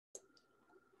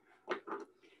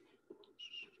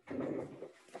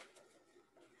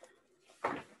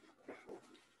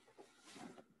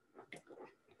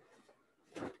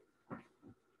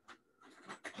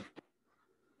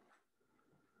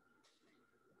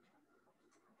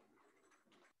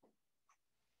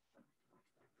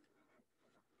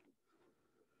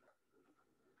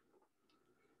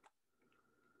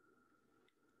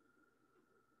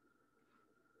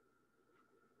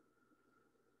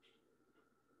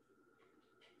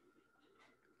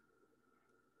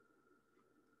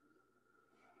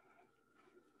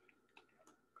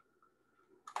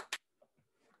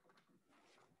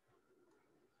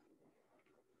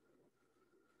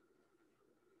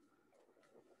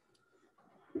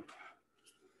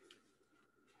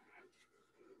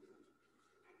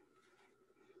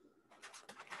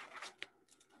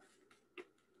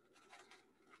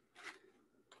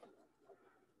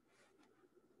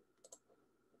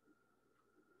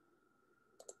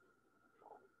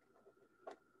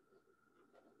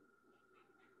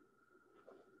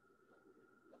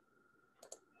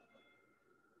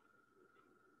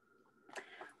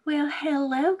Well,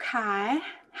 hello, Kai.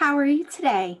 How are you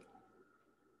today?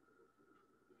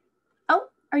 Oh,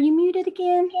 are you muted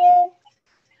again?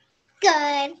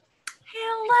 Good.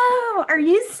 Hello. Are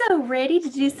you so ready to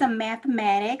do some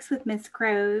mathematics with Miss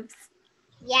Groves?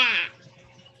 Yeah.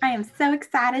 I am so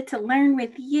excited to learn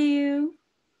with you.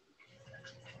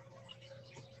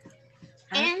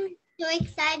 And I'm so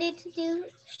excited to do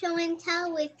show and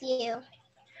tell with you.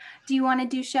 Do you want to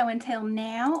do show and tell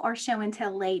now or show and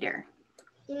tell later?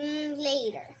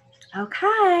 Later.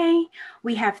 Okay.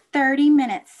 We have 30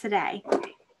 minutes today.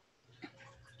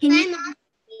 Can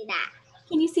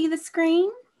you see the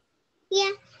screen?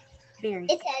 Yeah. Very It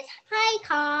good. says, "Hi,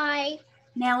 Kai."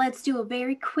 Now let's do a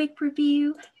very quick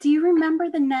review. Do you remember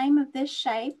the name of this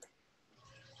shape?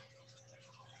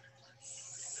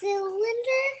 Cylinder.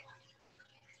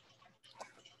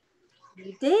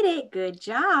 You did it. Good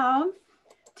job.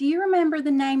 Do you remember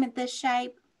the name of this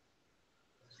shape?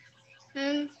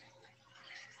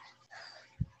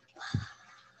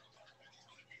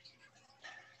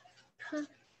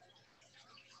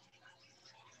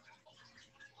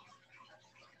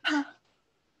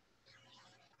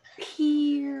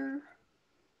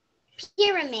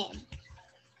 Pyramid.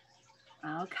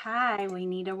 Okay, we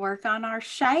need to work on our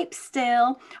shapes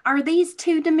still. Are these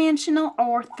two-dimensional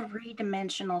or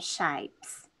three-dimensional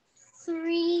shapes?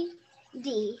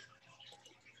 3D.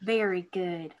 Very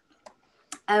good.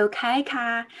 Okay,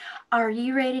 Kai, are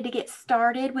you ready to get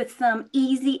started with some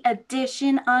easy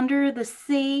addition under the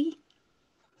sea?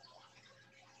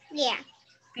 Yeah.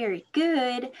 Very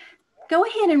good. Go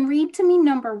ahead and read to me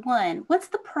number 1. What's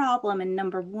the problem in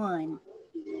number 1?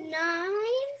 9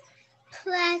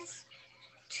 plus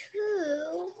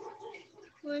 2.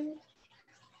 1.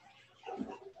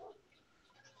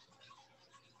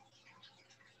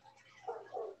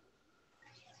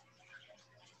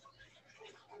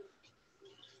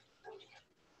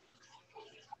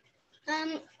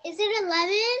 Is it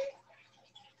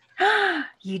 11?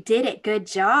 You did it. Good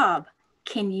job.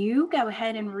 Can you go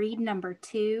ahead and read number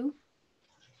 2?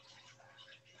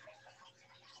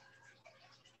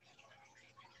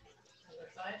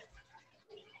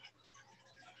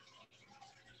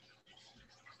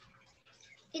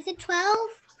 Is it 12?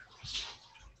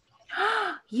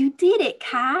 You did it,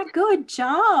 Kai. Good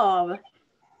job.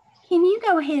 Can you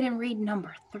go ahead and read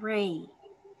number 3?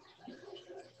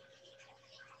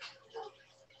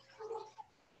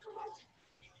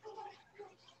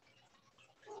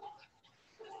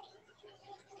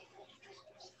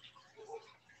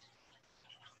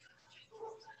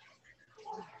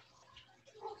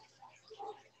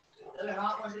 Another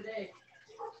hot one today.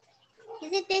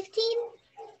 Is it 15?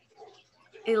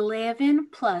 11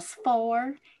 plus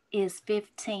 4 is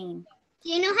 15. Do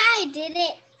you know how I did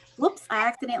it? Whoops, I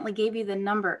accidentally gave you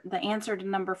the answer to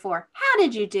number 4. How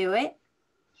did you do it?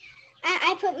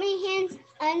 I put my hands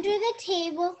under the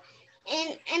table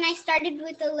and I started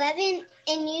with 11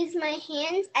 and used my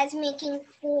hands as making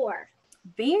 4.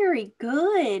 Very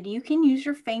good. You can use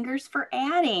your fingers for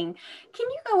adding. Can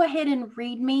you go ahead and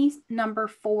read me number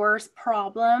 4's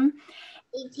problem?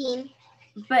 18.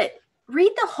 But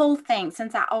read the whole thing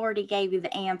since I already gave you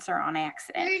the answer on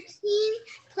accident. 13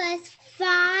 plus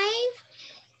 5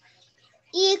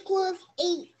 equals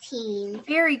 18.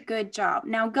 Very good job.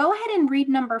 Now go ahead and read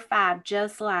number 5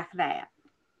 just like that.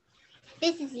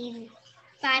 This is easy.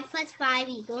 5 plus 5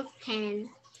 equals 10.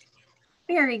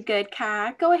 Very good,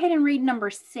 Kai. Go ahead and read number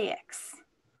 6.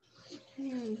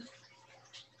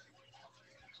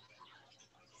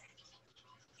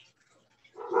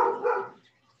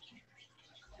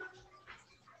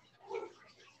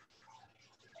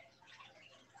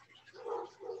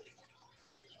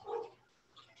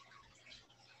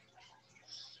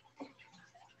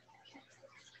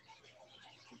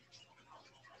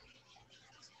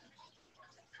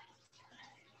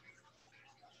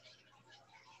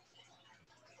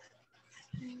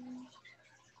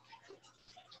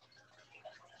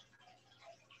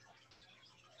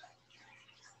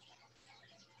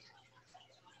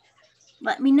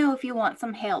 Let me know if you want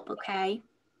some help, okay?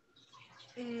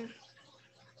 Is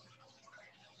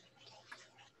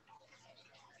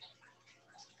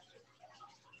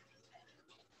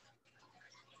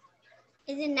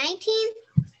it 19?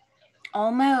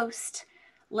 Almost.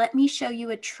 Let me show you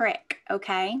a trick,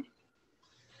 okay?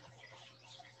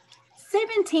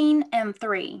 17 and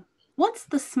 3. What's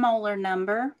the smaller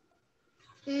number?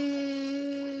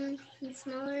 The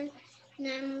smaller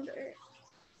number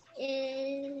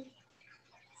is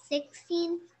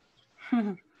 16.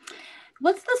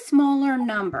 What's the smaller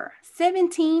number,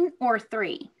 17 or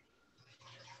 3?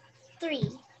 3.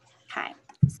 Okay,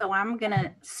 so I'm going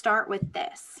to start with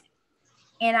this.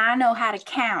 and I know how to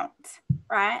count,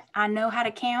 right? I know how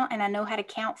to count, and I know how to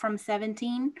count from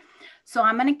 17. So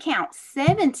I'm going to count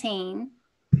 17,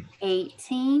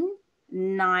 18,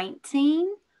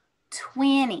 19,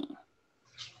 20.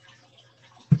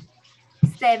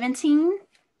 17,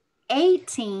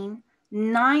 18,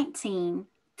 19,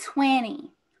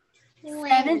 20.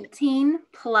 17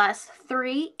 plus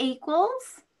 3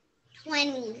 equals?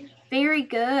 20. Very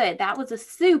good. That was a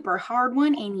super hard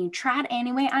one, and you tried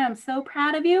anyway. I am so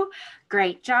proud of you.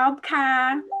 Great job,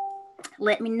 Kai.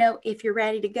 Let me know if you're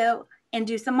ready to go and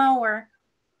do some more.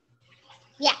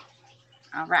 Yeah.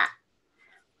 All right.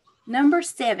 Number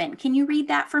 7. Can you read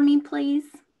that for me, please?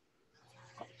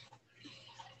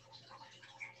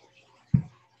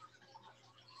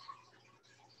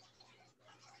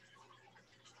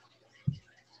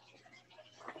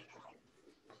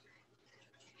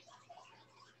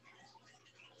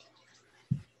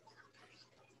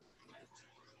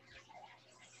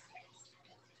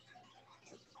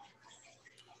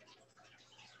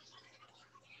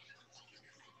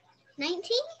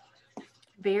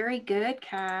 Very good,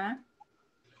 Kai.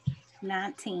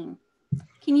 19.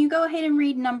 Can you go ahead and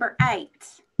read number 8?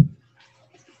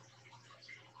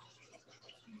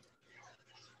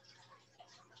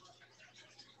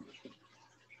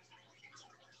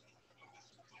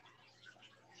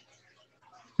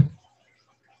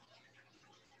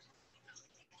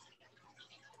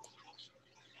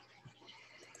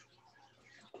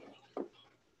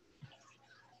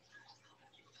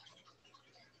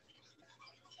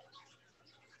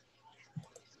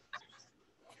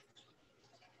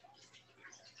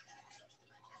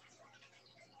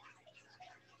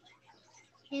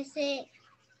 Is it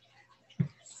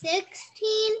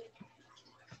 16?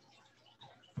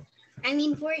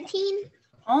 14?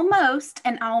 Almost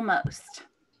and almost.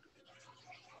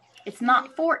 It's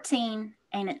not 14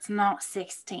 and it's not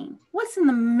 16. What's in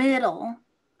the middle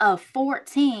of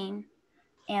 14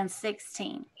 and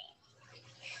 16?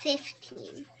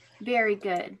 15. Very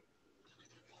good.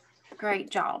 Great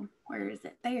job. Where is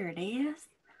it? There it is.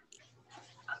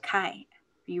 Okay.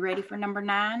 Are you ready for number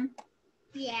 9?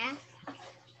 Yeah.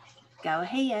 Go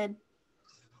ahead.